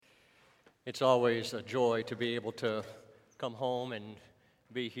It's always a joy to be able to come home and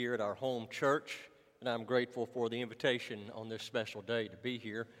be here at our home church, and I'm grateful for the invitation on this special day to be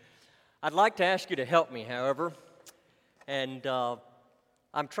here. I'd like to ask you to help me, however, and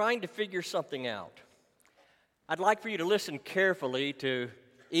I'm trying to figure something out. I'd like for you to listen carefully to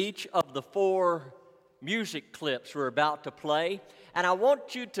each of the 4 music clips we're about to play, and I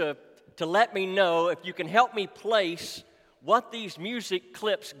want you to let me know if you can help me place what these music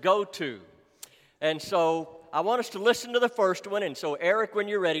clips go to. And so I want us to listen to the first one, and so Eric, when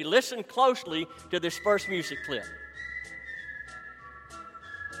you're ready, listen closely to this first music clip.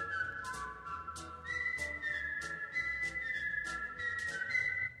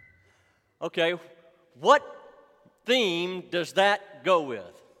 Okay, what theme does that go with?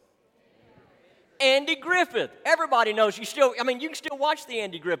 Andy Griffith. Everybody knows you can still watch the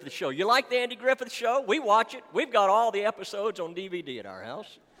Andy Griffith Show. You like the Andy Griffith Show? We watch it. We've got all the episodes on DVD at our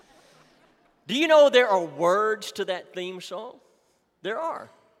house. Do you know there are words to that theme song? There are.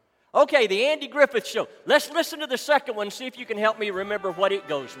 Okay, the Andy Griffith Show. Let's listen to the second one, see if you can help me remember what it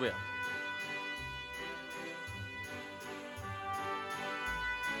goes with.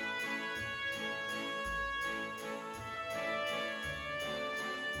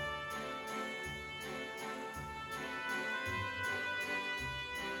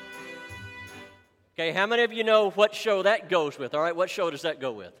 Okay, how many of you know what show that goes with? All right, what show does that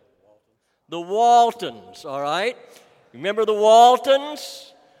go with? The Waltons, all right? Remember the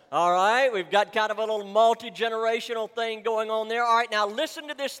Waltons? All right, we've got kind of a little multi-generational thing going on there. All right, now listen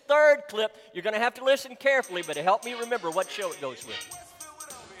to this third clip. You're going to have to listen carefully, but to help me remember what show it goes with.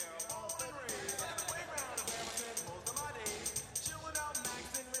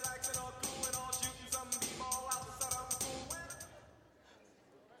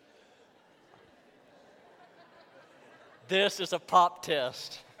 This is a pop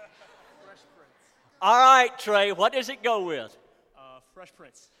test. All right, Trey, what does it go with? Fresh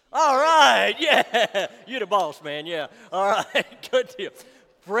Prince. All right, yeah. You're the boss, man, yeah. All right, good deal.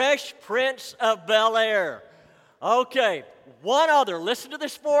 Fresh Prince of Bel-Air. Okay, one other. Listen to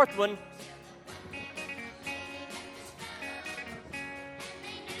this fourth one.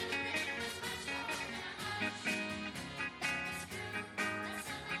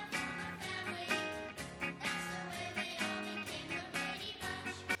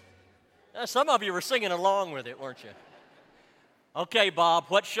 Some of you were singing along with it, weren't you? Okay, Bob,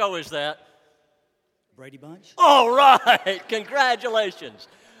 what show is that? Brady Bunch. All right, congratulations.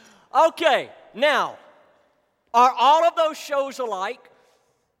 Okay, now, are all of those shows alike?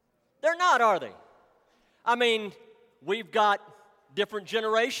 They're not, are they? I mean, we've got different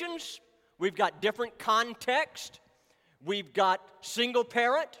generations, we've got different context, we've got single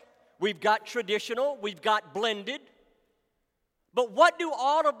parent, we've got traditional, we've got blended. But what do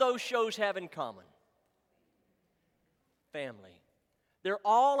all of those shows have in common? Family. They're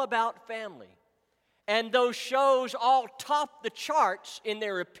all about family. And those shows all top the charts in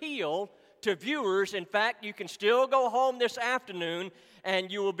their appeal to viewers. In fact, you can still go home this afternoon and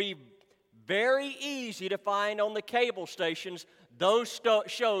you will be very easy to find on the cable stations those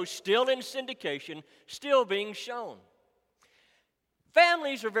shows still in syndication, still being shown.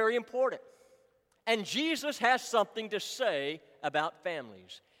 Families are very important. And Jesus has something to say about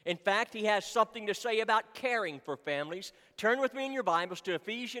families. In fact, he has something to say about caring for families. Turn with me in your Bibles to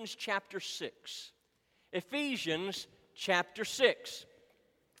Ephesians chapter 6. Ephesians chapter 6.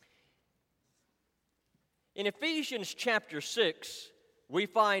 In Ephesians chapter 6, we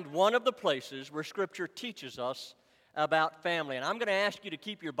find one of the places where Scripture teaches us about family. And I'm going to ask you to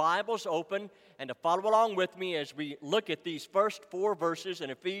keep your Bibles open and to follow along with me as we look at these first 4 verses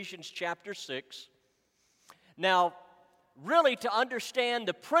in Ephesians chapter 6. Now, really, to understand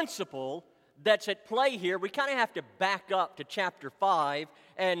the principle that's at play here, we kind of have to back up to chapter 5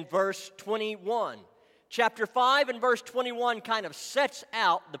 and verse 21. Chapter 5 and verse 21 kind of sets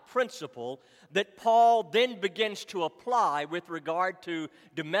out the principle that Paul then begins to apply with regard to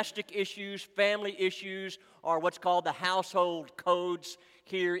domestic issues, family issues, or what's called the household codes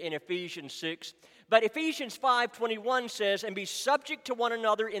here in Ephesians 6. But Ephesians 5:21 says, "And be subject to one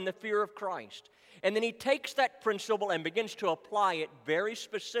another in the fear of Christ." And then he takes that principle and begins to apply it very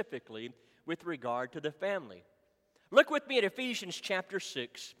specifically with regard to the family. Look with me at Ephesians chapter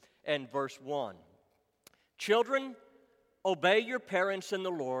 6 and verse 1. "Children, obey your parents in the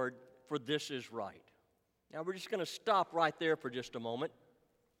Lord, for this is right." Now we're just going to stop right there for just a moment.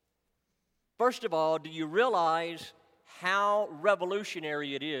 First of all, do you realize how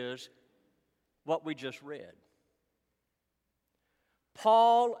revolutionary it is what we just read?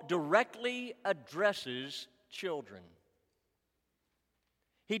 Paul directly addresses children.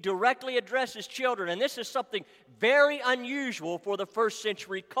 He directly addresses children, and this is something very unusual for the first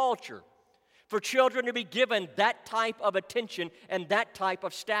century culture, for children to be given that type of attention and that type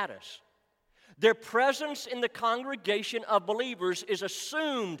of status. Their presence in the congregation of believers is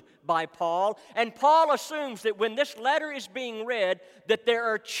assumed by Paul, and Paul assumes that when this letter is being read, that there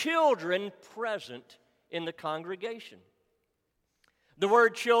are children present in the congregation. The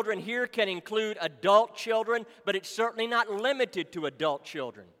word children here can include adult children, but it's certainly not limited to adult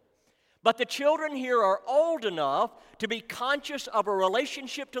children. But the children here are old enough to be conscious of a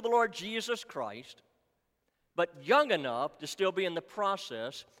relationship to the Lord Jesus Christ, but young enough to still be in the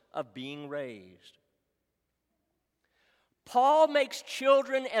process of being raised. Paul makes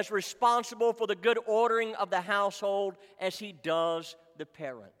children as responsible for the good ordering of the household as he does the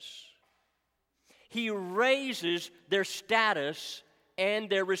parents. He raises their status and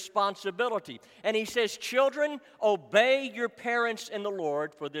their responsibility. And he says, children, obey your parents in the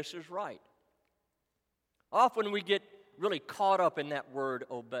Lord, for this is right. Often we get really caught up in that word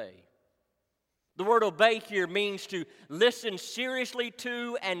obey. The word obey here means to listen seriously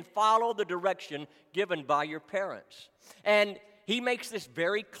to and follow the direction given by your parents. And he makes this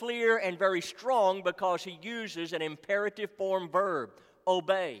very clear and very strong because he uses an imperative form verb,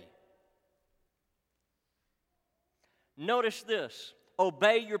 obey. Notice this,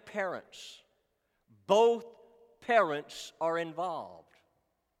 obey your parents. Both parents are involved.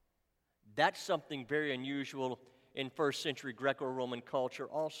 That's something very unusual in first century Greco-Roman culture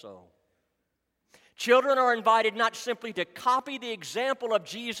also. Children are invited not simply to copy the example of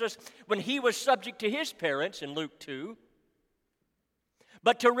Jesus when he was subject to his parents in Luke 2,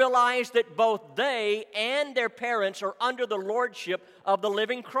 but to realize that both they and their parents are under the lordship of the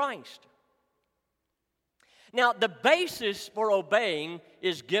living Christ. Now, the basis for obeying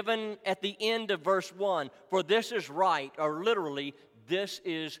is given at the end of verse 1. For this is right, or literally, this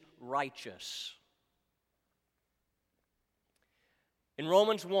is righteous. In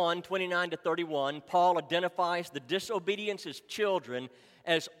Romans 1, 29 to 31, Paul identifies the disobedience of children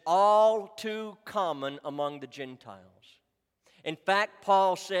as all too common among the Gentiles. In fact,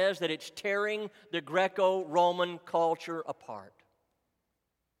 Paul says that it's tearing the Greco-Roman culture apart.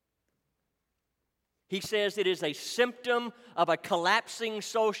 He says it is a symptom of a collapsing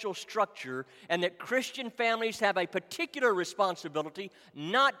social structure and that Christian families have a particular responsibility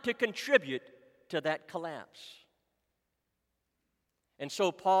not to contribute to that collapse. And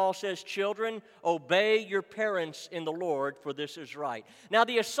so Paul says, children, obey your parents in the Lord, for this is right. Now,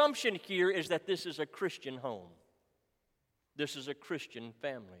 the assumption here is that this is a Christian home. This is a Christian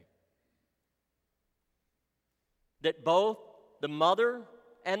family. That both the mother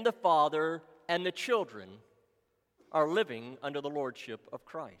and the father and the children are living under the lordship of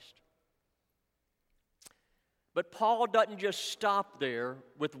Christ. But Paul doesn't just stop there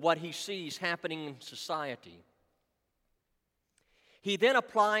with what he sees happening in society. He then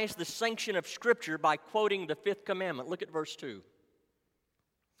applies the sanction of Scripture by quoting the fifth commandment. Look at verse 2.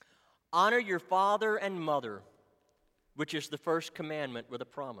 Honor your father and mother, which is the first commandment with a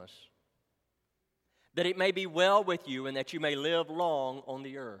promise, that it may be well with you and that you may live long on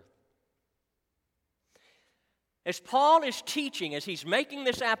the earth. As Paul is teaching, as he's making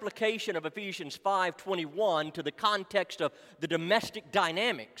this application of Ephesians 5:21 to the context of the domestic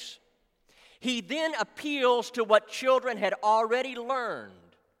dynamics, he then appeals to what children had already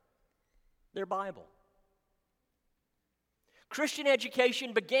learned, their Bible. Christian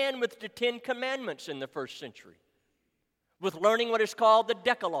education began with the Ten Commandments in the first century, with learning what is called the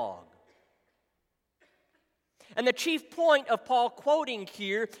Decalogue. And the chief point of Paul quoting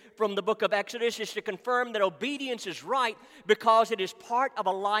here from the book of Exodus is to confirm that obedience is right because it is part of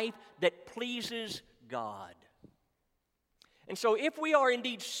a life that pleases God. And so if we are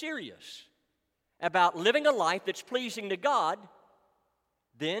indeed serious about living a life that's pleasing to God,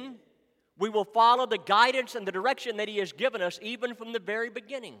 then we will follow the guidance and the direction that He has given us even from the very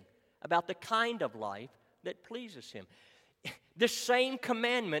beginning about the kind of life that pleases Him. This same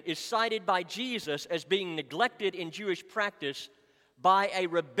commandment is cited by Jesus as being neglected in Jewish practice by a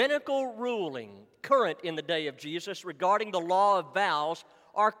rabbinical ruling current in the day of Jesus regarding the law of vows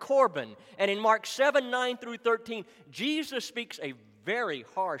or Corban. And in Mark 7, 9 through 13, Jesus speaks a very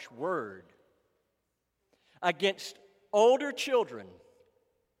harsh word against older children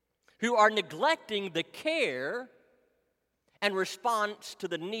who are neglecting the care and response to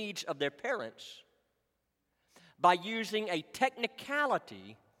the needs of their parents by using a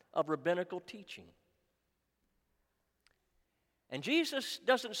technicality of rabbinical teaching. And Jesus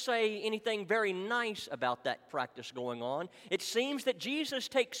doesn't say anything very nice about that practice going on. It seems that Jesus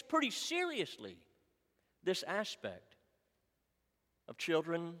takes pretty seriously this aspect of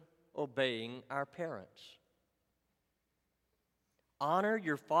children obeying our parents. Honor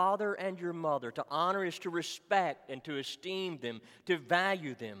your father and your mother. To honor is to respect and to esteem them, to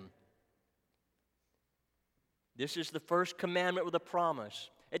value them. This is the first commandment with a promise.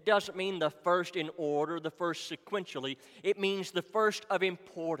 It doesn't mean the first in order, the first sequentially. It means the first of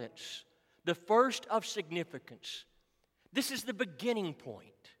importance, the first of significance. This is the beginning point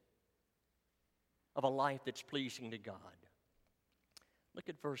of a life that's pleasing to God. Look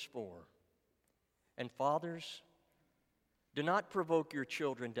at verse 4. And fathers, do not provoke your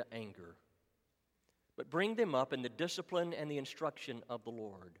children to anger, but bring them up in the discipline and the instruction of the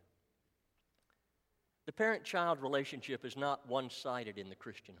Lord. The parent-child relationship is not one-sided in the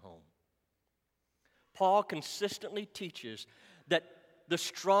Christian home. Paul consistently teaches that the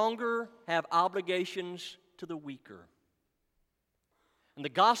stronger have obligations to the weaker. And the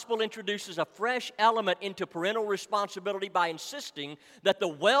gospel introduces a fresh element into parental responsibility by insisting that the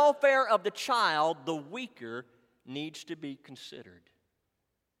welfare of the child, the weaker, needs to be considered.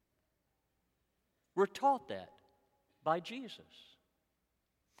 We're taught that by Jesus.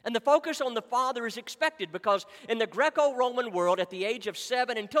 And the focus on the father is expected because in the Greco-Roman world at the age of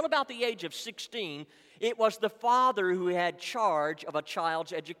 7 until about the age of 16, it was the father who had charge of a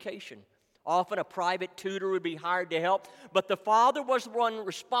child's education. Often a private tutor would be hired to help, but the father was the one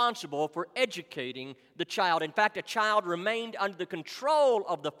responsible for educating the child. In fact, a child remained under the control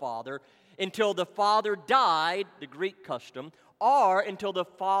of the father until the father died, the Greek custom, or until the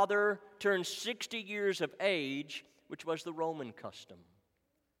father turned 60 years of age, which was the Roman custom.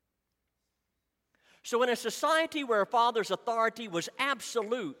 So in a society where a father's authority was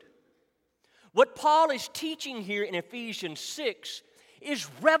absolute, what Paul is teaching here in Ephesians 6 is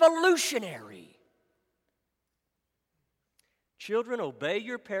revolutionary. Children, obey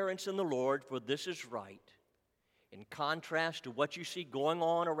your parents in the Lord, for this is right. In contrast to what you see going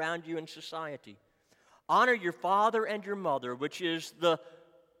on around you in society, honor your father and your mother, which is the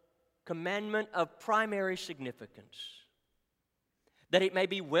commandment of primary significance, that it may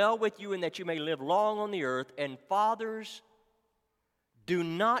be well with you and that you may live long on the earth. And fathers, do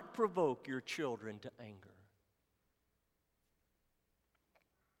not provoke your children to anger.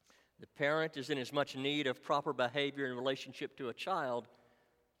 The parent is in as much need of proper behavior in relationship to a child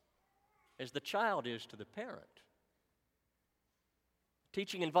as the child is to the parent.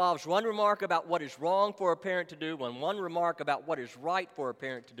 Teaching involves one remark about what is wrong for a parent to do and one remark about what is right for a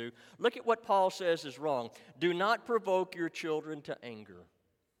parent to do. Look at what Paul says is wrong. Do not provoke your children to anger.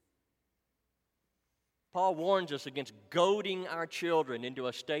 Paul warns us against goading our children into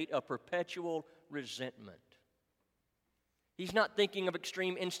a state of perpetual resentment. He's not thinking of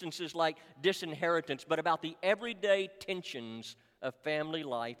extreme instances like disinheritance, but about the everyday tensions of family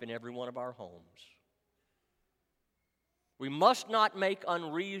life in every one of our homes. We must not make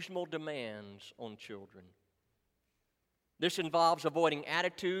unreasonable demands on children. This involves avoiding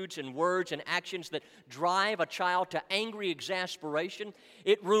attitudes and words and actions that drive a child to angry exasperation.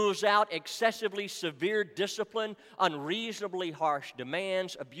 It rules out excessively severe discipline, unreasonably harsh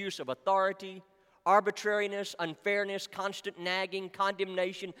demands, abuse of authority, arbitrariness, unfairness, constant nagging,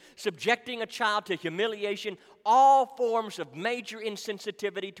 condemnation, subjecting a child to humiliation, all forms of major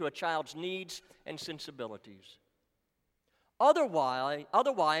insensitivity to a child's needs and sensibilities.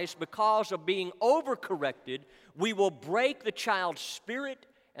 Otherwise, because of being overcorrected, we will break the child's spirit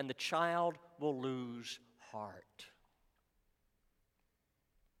and the child will lose heart.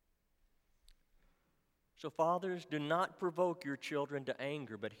 So fathers, do not provoke your children to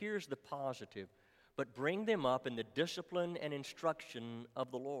anger, but here's the positive. But bring them up in the discipline and instruction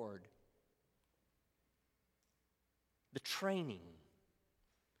of the Lord. The training.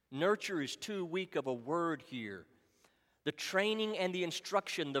 Nurture is too weak of a word here. The training and the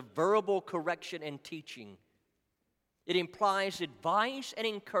instruction, the verbal correction and teaching. It implies advice and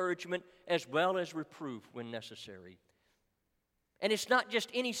encouragement as well as reproof when necessary. And it's not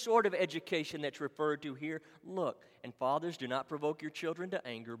just any sort of education that's referred to here. Look, and fathers, do not provoke your children to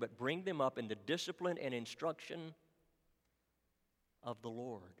anger, but bring them up in the discipline and instruction of the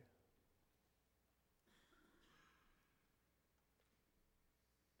Lord.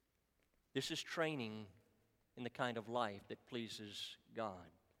 This is training in the kind of life that pleases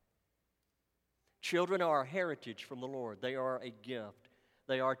God. Children are a heritage from the Lord. They are a gift.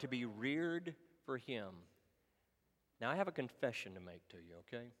 They are to be reared for Him. Now, I have a confession to make to you,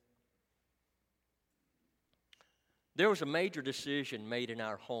 okay? There was a major decision made in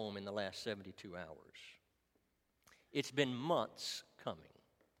our home in the last 72 hours. It's been months coming.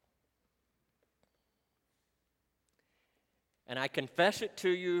 And I confess it to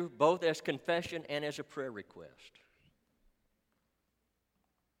you both as confession and as a prayer request.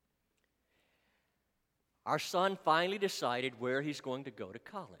 our son finally decided where he's going to go to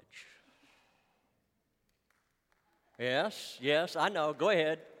college. Yes, I know. Go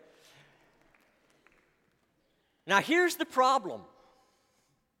ahead. Now, here's the problem.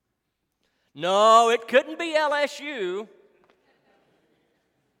 No, it couldn't be LSU.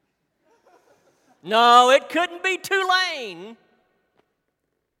 No, it couldn't be Tulane.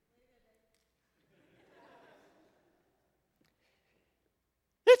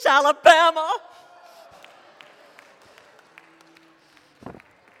 It's Alabama.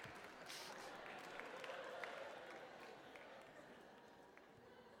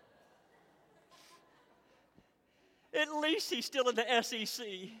 At least he's still in the SEC.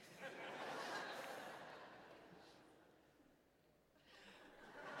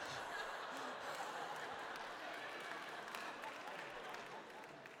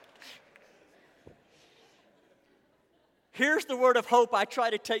 Here's the word of hope I try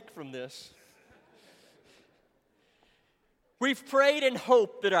to take from this. We've prayed and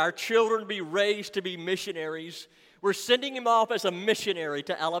hoped that our children be raised to be missionaries. We're sending him off as a missionary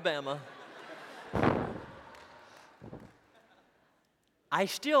to Alabama. I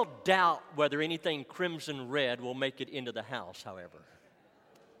still doubt whether anything crimson red will make it into the house, however.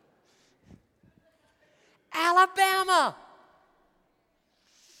 Alabama!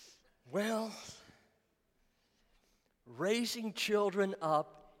 Well, raising children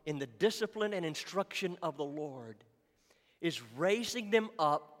up in the discipline and instruction of the Lord is raising them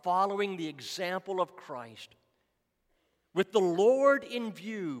up following the example of Christ, with the Lord in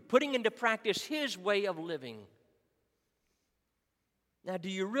view, putting into practice His way of living. Now, do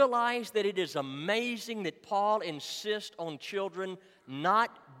you realize that it is amazing that Paul insists on children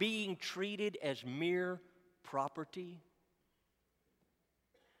not being treated as mere property?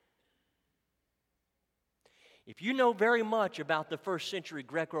 If you know very much about the first century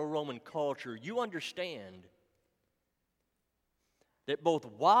Greco-Roman culture, you understand that both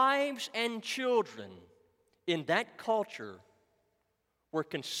wives and children in that culture were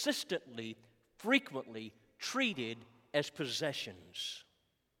consistently, frequently treated as possessions.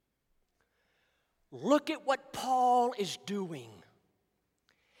 Look at what Paul is doing.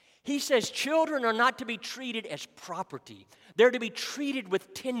 He says children are not to be treated as property. They're to be treated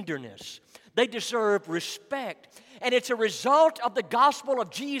with tenderness. They deserve respect. And it's a result of the gospel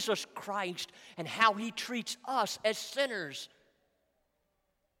of Jesus Christ and how He treats us as sinners.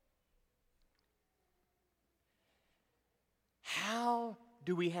 How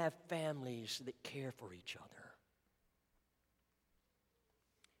do we have families that care for each other?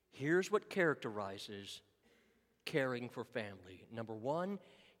 Here's what characterizes caring for family. Number one,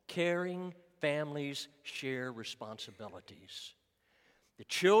 caring families share responsibilities. The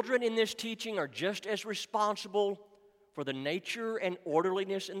children in this teaching are just as responsible for the nature and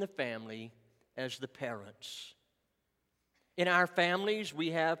orderliness in the family as the parents. In our families,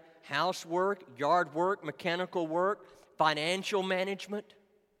 we have housework, yard work, mechanical work, financial management.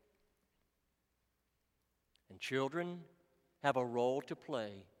 And children have a role to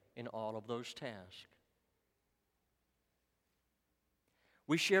play in all of those tasks.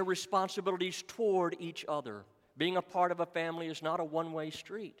 We share responsibilities toward each other. Being a part of a family is not a one-way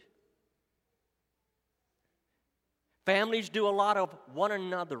street. Families do a lot of one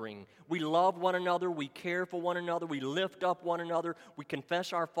anothering. We love one another, we care for one another, we lift up one another, we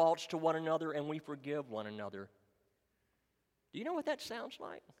confess our faults to one another, and we forgive one another. Do you know what that sounds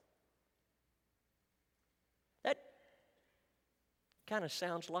like? That kind of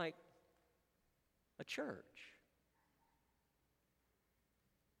sounds like a church.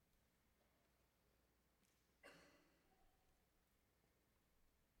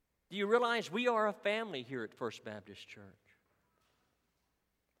 Do you realize we are a family here at First Baptist Church?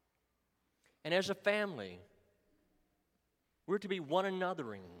 And as a family, we're to be one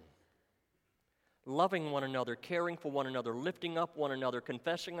anothering, loving one another, caring for one another, lifting up one another,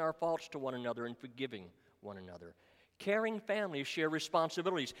 confessing our faults to one another, and forgiving one another. Caring families share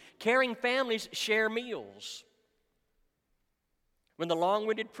responsibilities. Caring families share meals. When the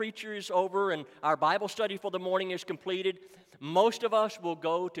long-winded preacher is over and our Bible study for the morning is completed, most of us will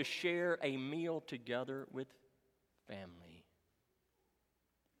go to share a meal together with family.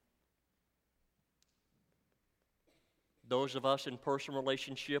 Those of us in personal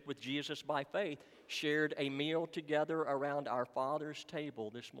relationship with Jesus by faith shared a meal together around our Father's table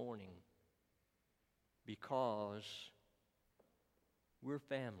this morning because we're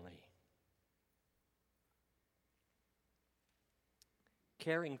family.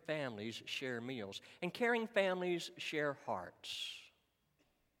 Caring families share meals, and caring families share hearts.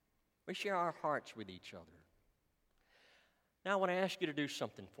 We share our hearts with each other. Now I want to ask you to do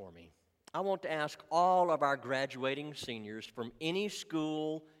something for me. I want to ask all of our graduating seniors from any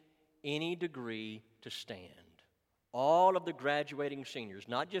school, any degree, to stand. All of the graduating seniors,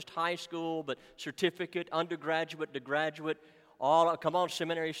 not just high school, but certificate, undergraduate to graduate. Come on,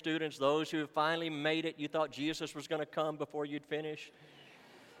 seminary students, those who have finally made it. You thought Jesus was going to come before you'd finish.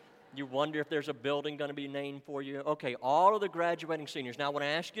 You wonder if there's a building going to be named for you. Okay, all of the graduating seniors. Now, when I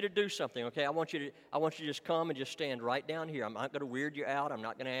ask you to do something, okay, I want you to just come and just stand right down here. I'm not going to weird you out. I'm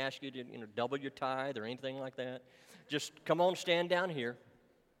not going to ask you to double your tithe or anything like that. Just come on, stand down here.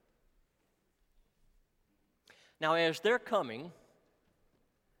 Now, as they're coming,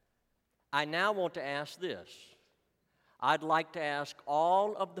 I now want to ask this. I'd like to ask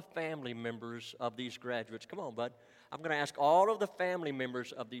all of the family members of these graduates. Come on, bud. I'm going to ask all of the family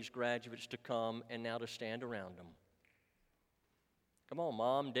members of these graduates to come and now to stand around them. Come on,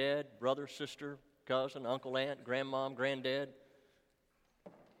 mom, dad, brother, sister, cousin, uncle, aunt, grandmom, granddad.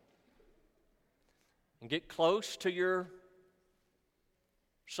 And get close to your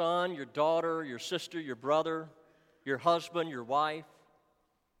son, your daughter, your sister, your brother, your husband, your wife.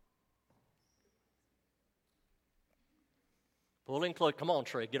 Pull in close. Come on,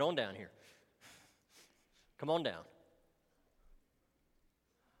 Trey, get on down here. Come on down.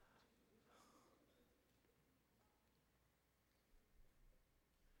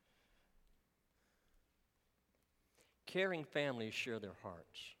 Caring families share their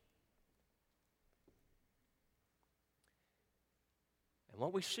hearts. And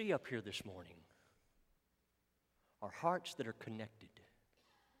what we see up here this morning are hearts that are connected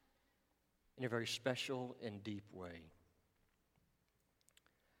in a very special and deep way.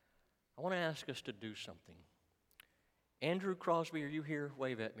 I want to ask us to do something. Andrew Crosby, are you here?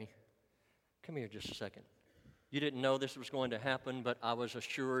 Wave at me. Come here just a second. You didn't know this was going to happen, but I was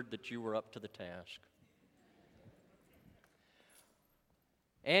assured that you were up to the task.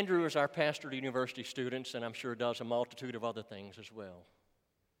 Andrew is our pastor to university students, and I'm sure does a multitude of other things as well.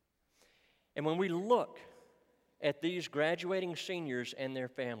 And when we look at these graduating seniors and their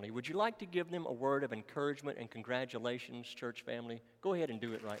family, would you like to give them a word of encouragement and congratulations, church family? Go ahead and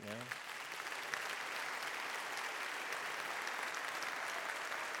do it right now.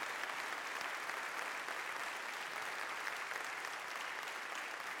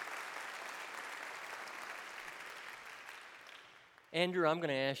 Andrew, I'm going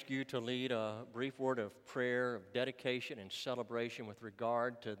to ask you to lead a brief word of prayer, of dedication, and celebration with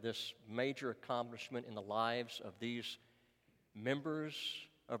regard to this major accomplishment in the lives of these members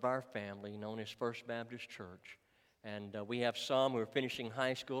of our family known as First Baptist Church. And we have some who are finishing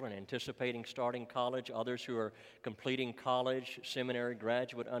high school and anticipating starting college, others who are completing college, seminary,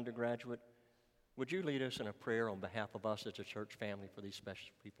 graduate, undergraduate. Would you lead us in a prayer on behalf of us as a church family for these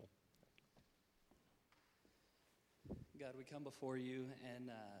special people? God, we come before you,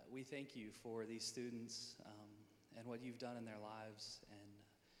 and we thank you for these students and what you've done in their lives. And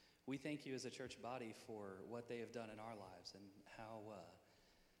we thank you as a church body for what they have done in our lives and how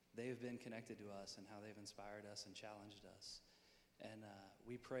they have been connected to us and how they've inspired us and challenged us. And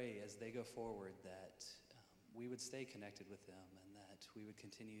we pray as they go forward that we would stay connected with them and that we would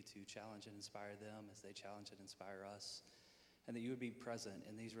continue to challenge and inspire them as they challenge and inspire us, and that you would be present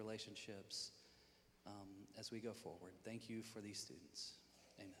in these relationships as we go forward. Thank you for these students.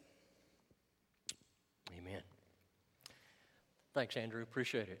 Amen. Amen. Thanks, Andrew.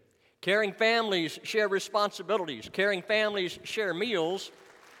 Appreciate it. Caring families share responsibilities. Caring families share meals.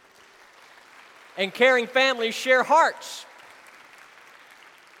 And caring families share hearts.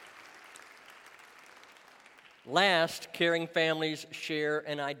 Last, caring families share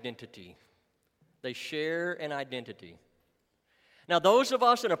an identity. They share an identity. Now, those of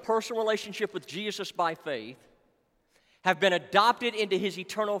us in a personal relationship with Jesus by faith have been adopted into his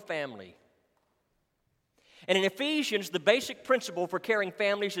eternal family. And in Ephesians, the basic principle for caring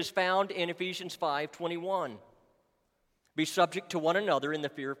families is found in Ephesians 5:21. Be subject to one another in the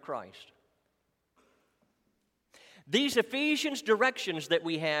fear of Christ. These Ephesians directions that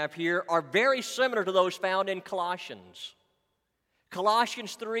we have here are very similar to those found in Colossians.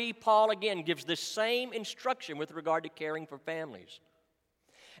 Colossians 3, Paul again gives the same instruction with regard to caring for families.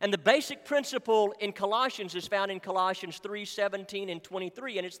 And the basic principle in Colossians is found in Colossians 3:17 and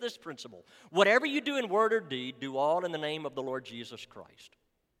 23, and it's this principle. Whatever you do in word or deed, do all in the name of the Lord Jesus Christ.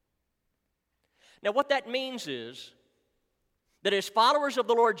 Now, what that means is that as followers of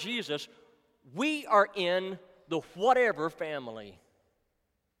the Lord Jesus, we are in the whatever family.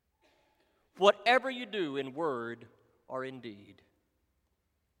 Whatever you do in word or in deed.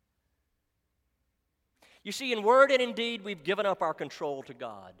 You see, in word and in deed, we've given up our control to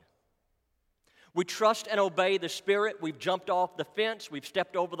God. We trust and obey the Spirit. We've jumped off the fence. We've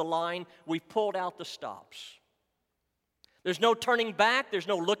stepped over the line. We've pulled out the stops. There's no turning back. There's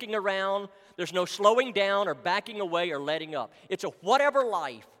no looking around. There's no slowing down or backing away or letting up. It's a whatever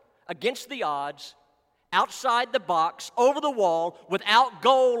life, against the odds, outside the box, over the wall, without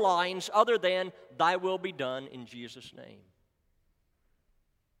goal lines other than thy will be done in Jesus' name.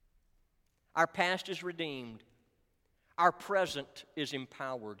 Our past is redeemed. Our present is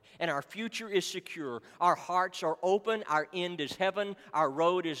empowered, and our future is secure. Our hearts are open, our end is heaven, our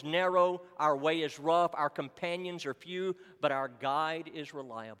road is narrow, our way is rough, our companions are few, but our guide is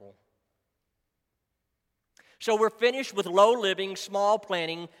reliable. So we're finished with low living, small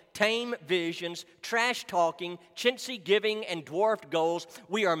planning, tame visions, trash talking, chintzy giving, and dwarfed goals.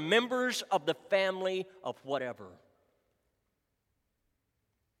 We are members of the family of whatever.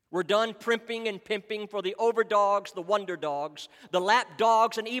 We're done primping and pimping for the overdogs, the wonder dogs, the lap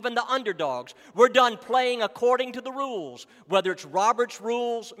dogs, and even the underdogs. We're done playing according to the rules, whether it's Robert's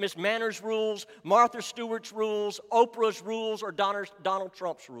rules, Miss Manners' rules, Martha Stewart's rules, Oprah's rules, or Donald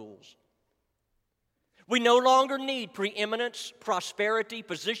Trump's rules. We no longer need preeminence, prosperity,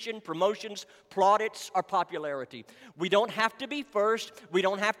 position, promotions, plaudits, or popularity. We don't have to be first. We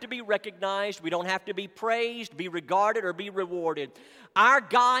don't have to be recognized. We don't have to be praised, be regarded, or be rewarded. Our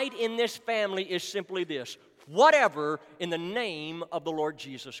guide in this family is simply this: whatever in the name of the Lord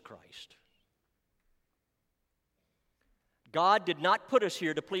Jesus Christ. God did not put us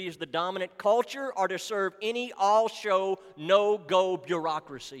here to please the dominant culture or to serve any all-show, no-go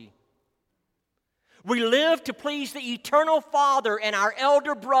bureaucracy. We live to please the eternal Father and our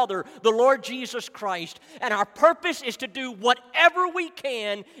elder brother, the Lord Jesus Christ. And our purpose is to do whatever we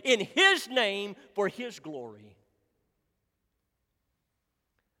can in His name for His glory.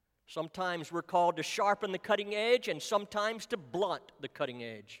 Sometimes we're called to sharpen the cutting edge and sometimes to blunt the cutting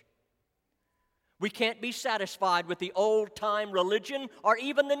edge. We can't be satisfied with the old-time religion or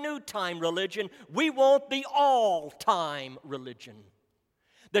even the new-time religion. We want the all-time religion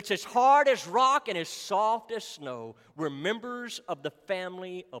that's as hard as rock and as soft as snow. We're members of the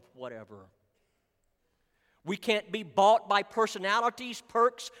family of whatever. We can't be bought by personalities,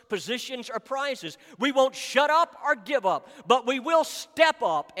 perks, positions, or prizes. We won't shut up or give up, but we will step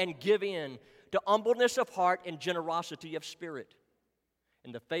up and give in to humbleness of heart and generosity of spirit.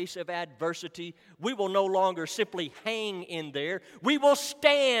 In the face of adversity, we will no longer simply hang in there. We will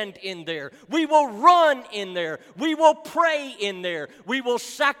stand in there. We will run in there. We will pray in there. We will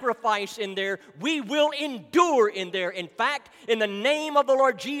sacrifice in there. We will endure in there. In fact, in the name of the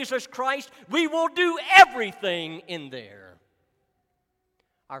Lord Jesus Christ, we will do everything in there.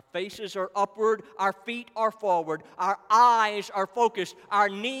 Our faces are upward, our feet are forward, our eyes are focused, our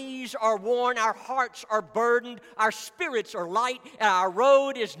knees are worn, our hearts are burdened, our spirits are light, and our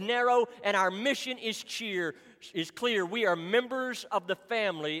road is narrow, and our mission is clear. We are members of the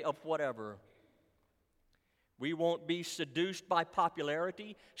family of whatever. We won't be seduced by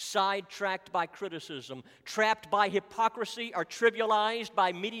popularity, sidetracked by criticism, trapped by hypocrisy, or trivialized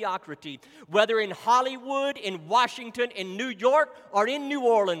by mediocrity. Whether in Hollywood, in Washington, in New York, or in New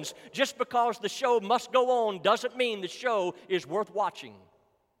Orleans, just because the show must go on doesn't mean the show is worth watching.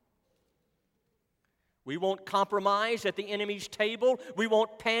 We won't compromise at the enemy's table. We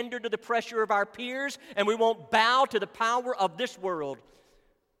won't pander to the pressure of our peers, and we won't bow to the power of this world.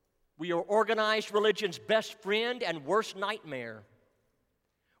 We are organized religion's best friend and worst nightmare.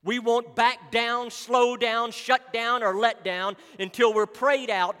 We won't back down, slow down, shut down, or let down until we're prayed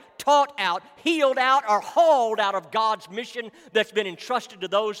out, taught out, healed out, or hauled out of God's mission that's been entrusted to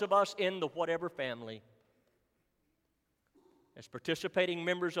those of us in the whatever family. As participating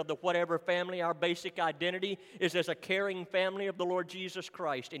members of the whatever family, our basic identity is as a caring family of the Lord Jesus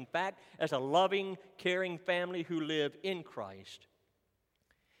Christ. In fact, as a loving, caring family who live in Christ.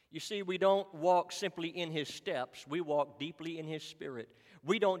 You see, we don't walk simply in His steps. We walk deeply in His Spirit.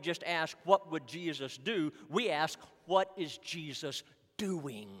 We don't just ask, what would Jesus do? We ask, what is Jesus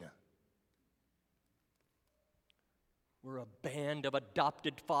doing? We're a band of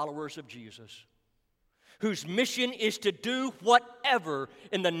adopted followers of Jesus whose mission is to do whatever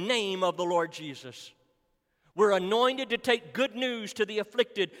in the name of the Lord Jesus. We're anointed to take good news to the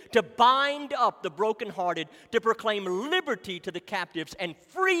afflicted, to bind up the brokenhearted, to proclaim liberty to the captives and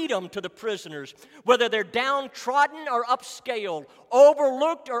freedom to the prisoners, whether they're downtrodden or upscaled,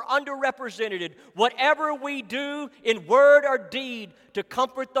 overlooked or underrepresented. Whatever we do in word or deed, to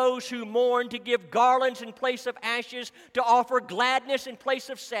comfort those who mourn, to give garlands in place of ashes, to offer gladness in place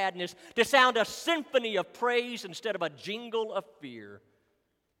of sadness, to sound a symphony of praise instead of a jingle of fear.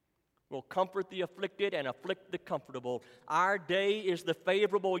 will comfort the afflicted and afflict the comfortable. Our day is the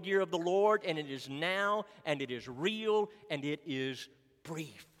favorable year of the Lord, and it is now, and it is real, and it is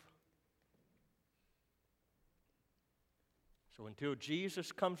brief. So until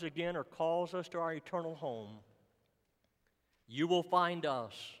Jesus comes again or calls us to our eternal home, you will find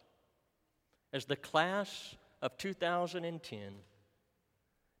us as the class of 2010,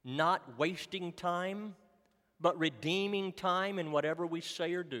 not wasting time, but redeeming time in whatever we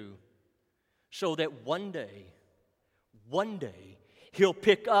say or do, so that one day, He'll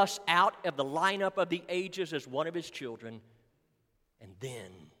pick us out of the lineup of the ages as one of His children, and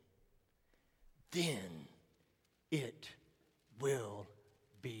then it will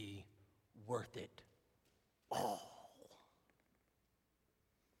be worth it all.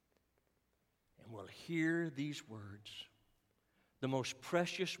 And we'll hear these words, the most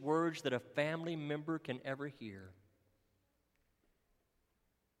precious words that a family member can ever hear.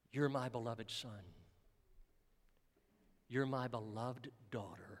 You're my beloved son. You're my beloved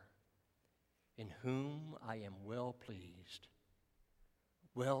daughter, in whom I am well pleased.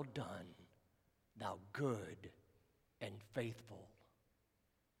 Well done, thou good and faithful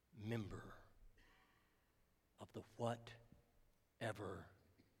member of the whatever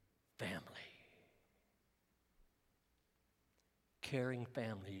family. Caring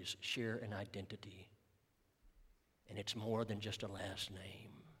families share an identity, and it's more than just a last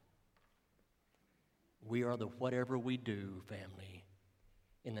name. We are the whatever we do family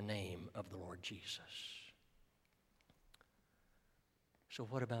in the name of the Lord Jesus. So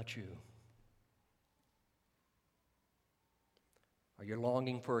what about you? Are you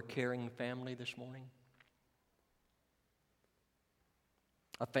longing for a caring family this morning?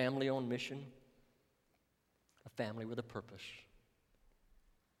 A family on mission? A family with a purpose?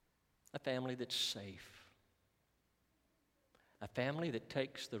 A family that's safe? A family that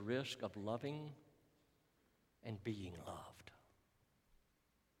takes the risk of loving and being loved?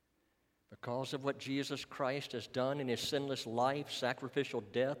 Because of what Jesus Christ has done in His sinless life, sacrificial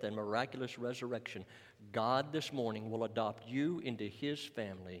death, and miraculous resurrection, God this morning will adopt you into His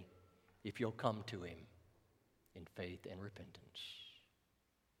family if you'll come to Him in faith and repentance.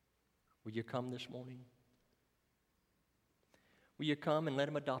 Will you come this morning? Will you come and let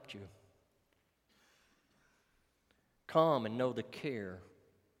Him adopt you? Come and know the care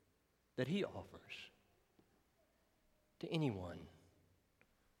that He offers to anyone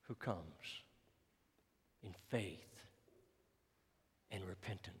who comes in faith and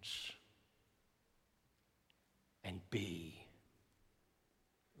repentance, and be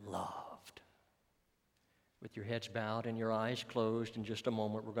loved. With your heads bowed and your eyes closed, in just a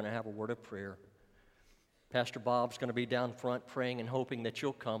moment we're going to have a word of prayer. Pastor Bob's going to be down front praying and hoping that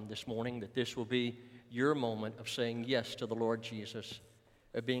you'll come this morning, that this will be your moment of saying yes to the Lord Jesus,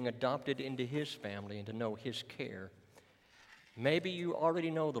 of being adopted into His family and to know His care. Maybe you already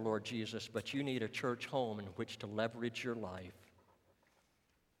know the Lord Jesus, but you need a church home in which to leverage your life.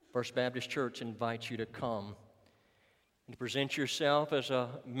 First Baptist Church invites you to come and to present yourself as a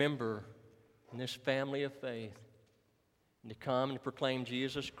member in this family of faith, and to come and proclaim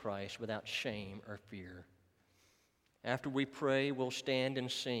Jesus Christ without shame or fear. After we pray, we'll stand and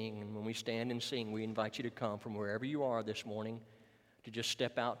sing, and when we stand and sing, we invite you to come from wherever you are this morning, to just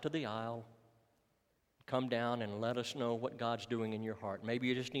step out to the aisle, come down and let us know what God's doing in your heart. Maybe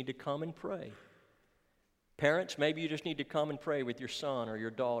you just need to come and pray. Parents, maybe you just need to come and pray with your son or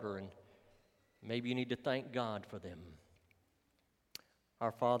your daughter, and maybe you need to thank God for them.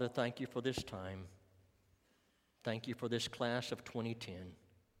 Our Father, thank you for this time. Thank you for this class of 2010.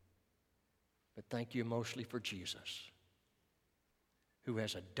 But thank you mostly for Jesus, who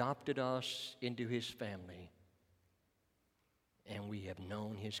has adopted us into His family, and we have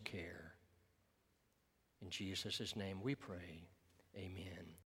known His care. In Jesus' name we pray, amen.